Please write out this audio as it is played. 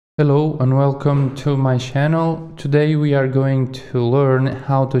Hello and welcome to my channel. Today we are going to learn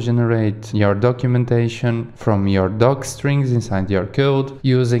how to generate your documentation from your doc strings inside your code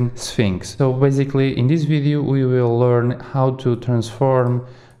using Sphinx. So basically in this video we will learn how to transform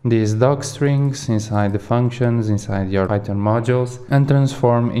these doc strings inside the functions inside your Python modules and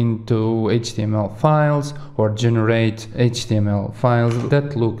transform into HTML files or generate HTML files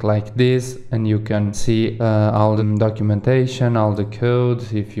that look like this, and you can see all the documentation, all the code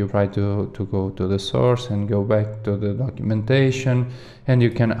if you try to go to the source and go back to the documentation. And you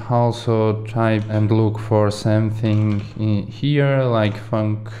can also type and look for something in here like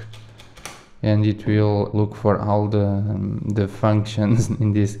func, and it will look for all the functions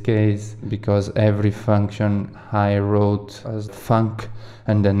in this case, because every function I wrote as func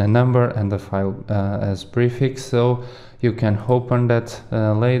and then a number and the file as prefix, so you can open that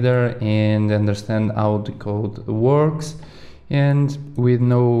later and understand how the code works. And with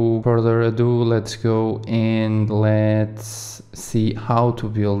no further ado, let's go and let's see how to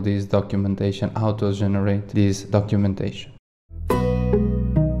build this documentation, how to generate this documentation.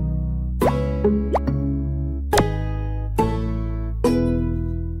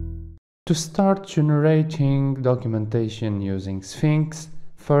 To start generating documentation using Sphinx,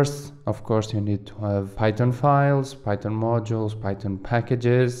 first, of course, you need to have Python files, Python modules, Python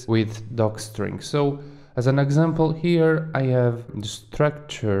packages with doc strings. So, as an example here, I have the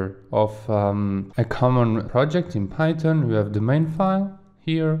structure of a common project in Python. We have the main file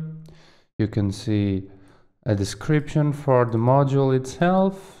here. You can see a description for the module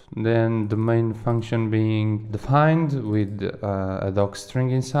itself, then the main function being defined with a doc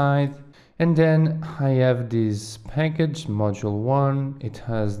string inside. And then I have this package, module 1, it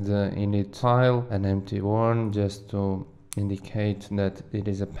has the init file, an empty one, just to indicate that it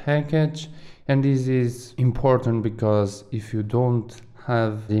is a package. And this is important because if you don't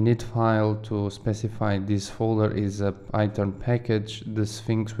have the init file to specify this folder is a Python package, the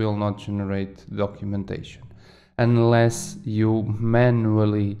Sphinx will not generate documentation unless you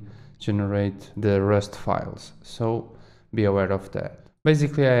manually generate the Rust files. So be aware of that.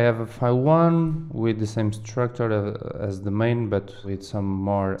 Basically, I have a file 1 with the same structure as the main, but with some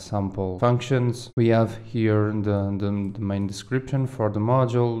more sample functions. We have here the main description for the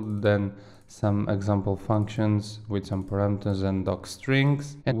module, then some example functions with some parameters and doc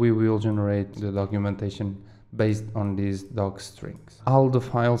strings, and we will generate the documentation based on these doc strings. All the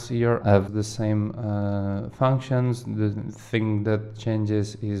files here have the same functions. The thing that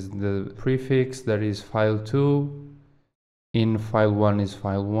changes is the prefix. There is file 2. In file 1 is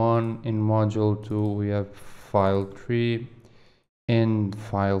file 1, in module 2 we have file 3, in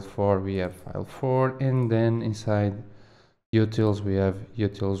file 4 we have file 4, and then inside utils we have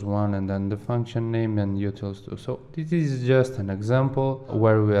utils 1 and then the function name and utils 2. So this is just an example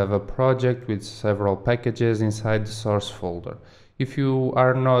where we have a project with several packages inside the source folder. If you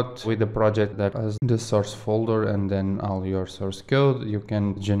are not with a project that has the source folder and then all your source code, you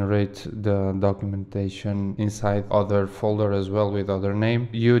can generate the documentation inside other folder as well with other name.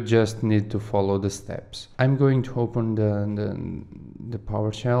 You just need to follow the steps. I'm going to open the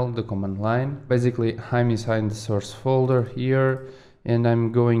PowerShell, the command line. Basically, I'm inside the source folder here, and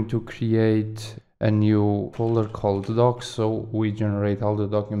I'm going to create a new folder called docs, so we generate all the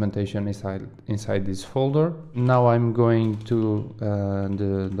documentation inside this folder. Now I'm going to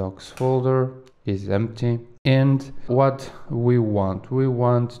the docs folder is empty, and what we want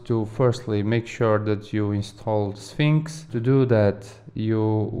to firstly make sure that you install Sphinx. To do that,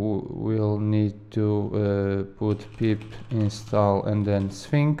 you will need to put pip install and then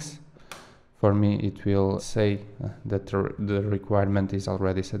Sphinx. For me, it will say that the requirement is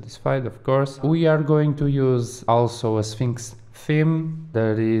already satisfied, of course. We are going to use also a Sphinx theme.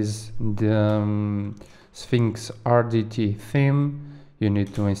 That is the Sphinx RDT theme. You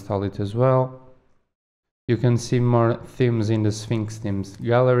need to install it as well. You can see more themes in the Sphinx themes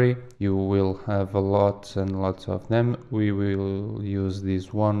gallery. You will have a lot and lots of them. We will use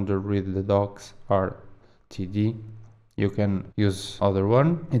this one, the read the docs RTD. You can use other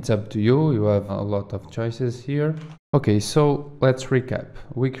one, it's up to you, you have a lot of choices here. Okay, so let's recap.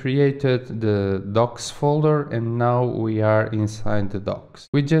 We created the docs folder and now we are inside the docs.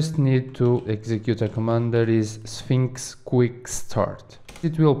 We just need to execute a command that is Sphinx quick start.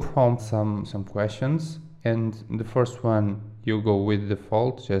 It will prompt some questions, and the first one you go with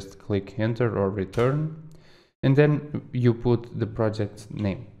default, just click enter or return, and then you put the project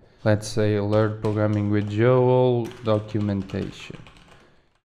name. Let's say Learn Programming with Joel documentation.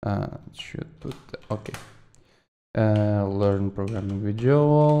 Should put okay. Learn Programming with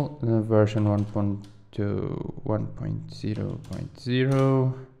Joel, version 1.2,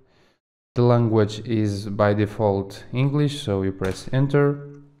 1.0.0. The language is by default English, so you press enter.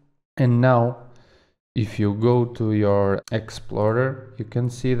 And now if you go to your Explorer, you can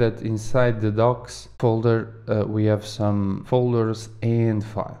see that inside the docs folder we have some folders and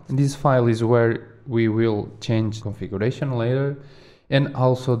files. This file is where we will change configuration later, and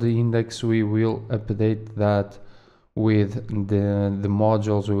also the index we will update that with the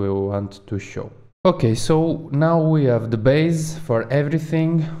modules we want to show. Okay, so now we have the base for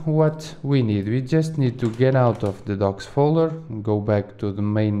everything. What we just need to get out of the docs folder, go back to the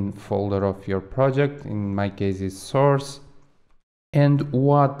main folder of your project. In my case is source. And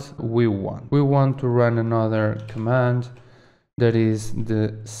what we want to run another command that is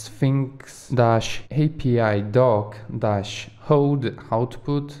the Sphinx-API doc-hold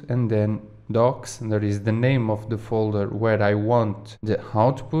output, and then docs, and that is the name of the folder where I want the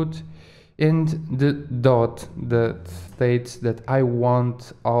output, and the dot that states that I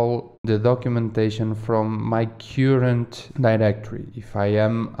want all the documentation from my current directory. If I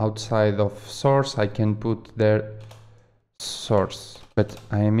am outside of source, I can put there source, but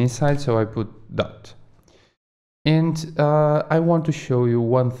I am inside, so I put dot. And I want to show you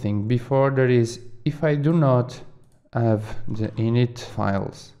one thing before. There is, if I do not have the init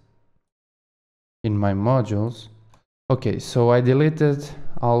files in my modules. Okay, so I deleted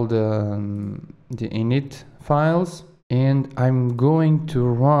all the init files, and I'm going to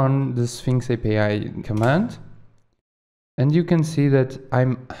run the Sphinx API command, and you can see that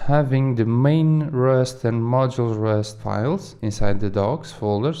I'm having the main Rust and modules Rust files inside the docs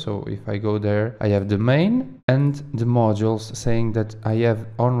folder. So if I go there, I have the main and the modules saying that I have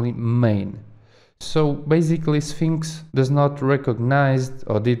only main. So basically Sphinx does not recognize,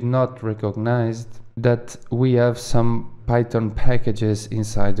 or did not recognize, that we have some Python packages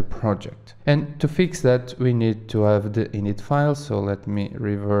inside the project. And to fix that, we need to have the init file. So let me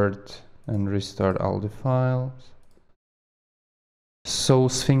revert and restart all the files, so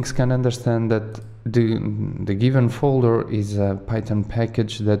Sphinx can understand that the given folder is a Python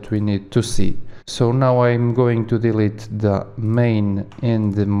package that we need to see. So now I'm going to delete the main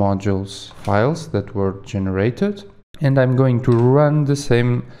and the modules files that were generated, and I'm going to run the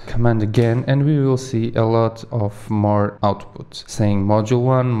same command again, and we will see a lot of more outputs saying module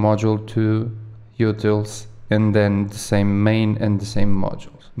 1, module 2, utils, and then the same main and the same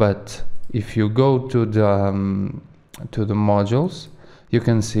modules. But if you go to the modules, you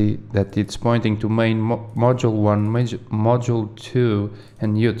can see that it's pointing to main, module 1, module 2,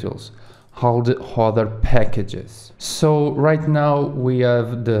 and utils, all the other packages. So right now we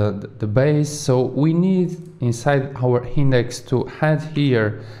have the base, so we need inside our index to add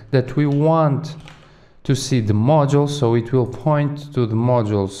here that we want to see the modules, so it will point to the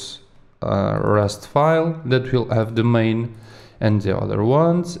modules Rust file that will have the main and the other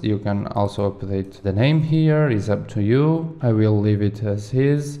ones. You can also update the name here, is up to you. I will leave it as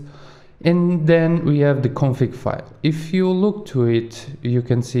is. And then we have the config file. If you look to it, you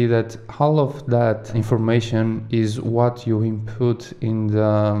can see that all of that information is what you input in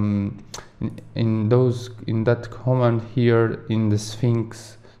the in that command here in the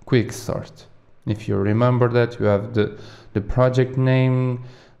Sphinx quick start. If you remember that, you have the project name,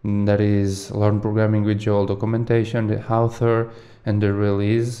 that is Learn Programming with Joel documentation, the author, and the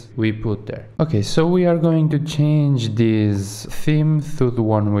release we put there. Okay, so we are going to change this theme to the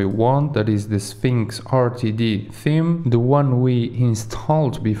one we want, that is the Sphinx RTD theme, the one we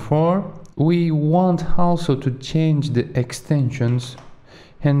installed before. We want also to change the extensions,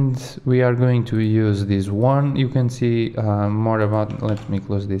 and we are going to use this one. You can see more about, let me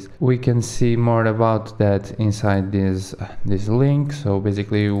close this. We can see more about that inside this link. So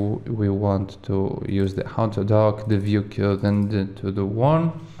basically we want to use the Autodoc, the view code, and to the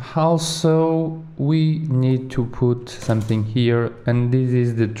one. Also we need to put something here, and this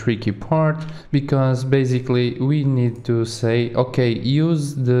is the tricky part, because basically we need to say, okay,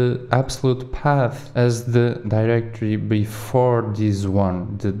 use the absolute path as the directory before this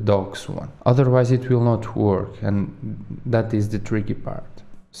one, the docs one. Otherwise it will not work, and that is the tricky part.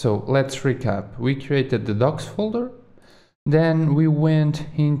 So let's recap. We created the docs folder, then we went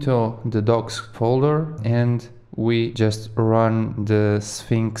into the docs folder and we just run the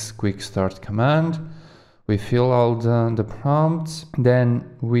Sphinx quick start command. We fill all the prompts, then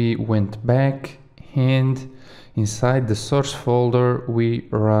we went back, and inside the source folder we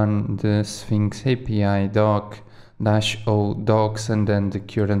run the Sphinx API doc-o docs, and then the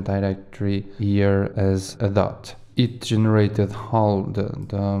current directory here as a dot. It generated all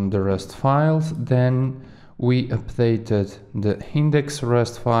the Rust files. Then we updated the index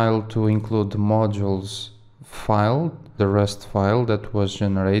Rust file to include the modules file the Rust file that was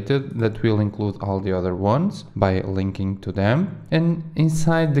generated, that will include all the other ones by linking to them. And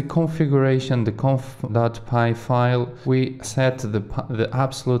inside the configuration, the conf.py file, we set the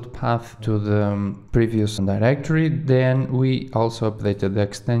absolute path to the previous directory. Then we also updated the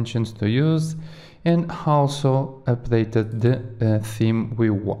extensions to use and also updated the theme we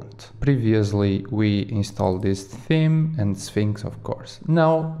want. Previously we installed this theme and Sphinx, of course.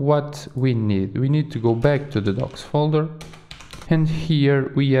 Now what we need to go back to the docs folder, and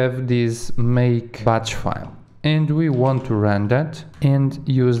here we have this make batch file, and we want to run that and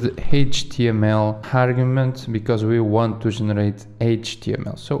use the HTML argument because we want to generate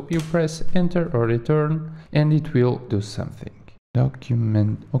HTML. So you press enter or return and it will do something.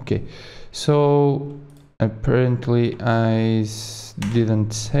 Document. Okay, so apparently I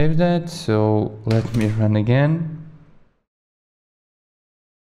didn't save that, so let me run again.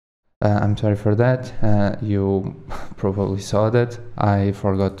 I'm sorry for that. You probably saw that I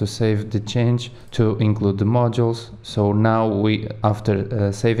forgot to save the change to include the modules. So now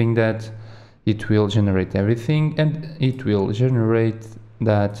after saving that, it will generate everything, and it will generate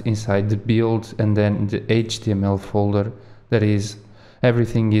that inside the build and then the HTML folder. That is,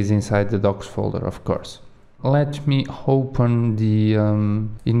 everything is inside the docs folder, of course. Let me open the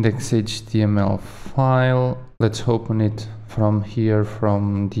index.html file. Let's open it from here,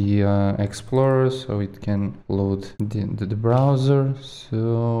 from the Explorer, so it can load the browser.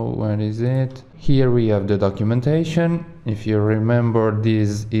 So where is it? Here we have the documentation. If you remember,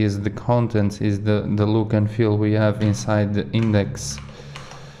 this is the contents, is the look and feel we have inside the index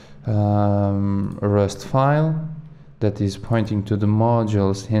Rust file. That is pointing to the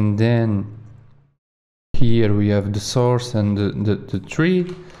modules, and then here we have the source and the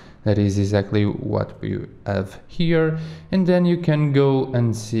tree. That is exactly what we have here. And then you can go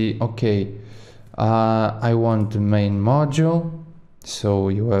and see, okay, I want the main module. So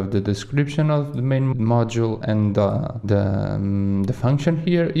you have the description of the main module and the function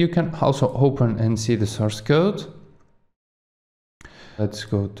here. You can also open and see the source code. Let's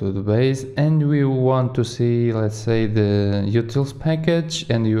go to the base, and we want to see, let's say, the utils package,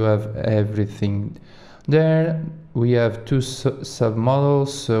 and you have everything there. We have two submodels,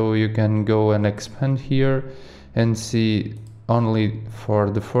 so you can go and expand here and see only for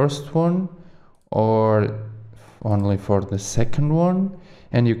the first one or only for the second one,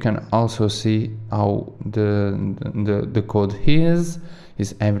 and you can also see how the code is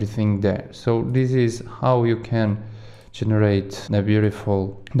everything there. So this is how you can generate a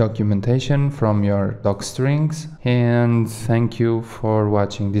beautiful documentation from your doc strings. And thank you for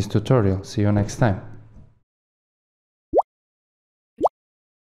watching this tutorial. See you next time.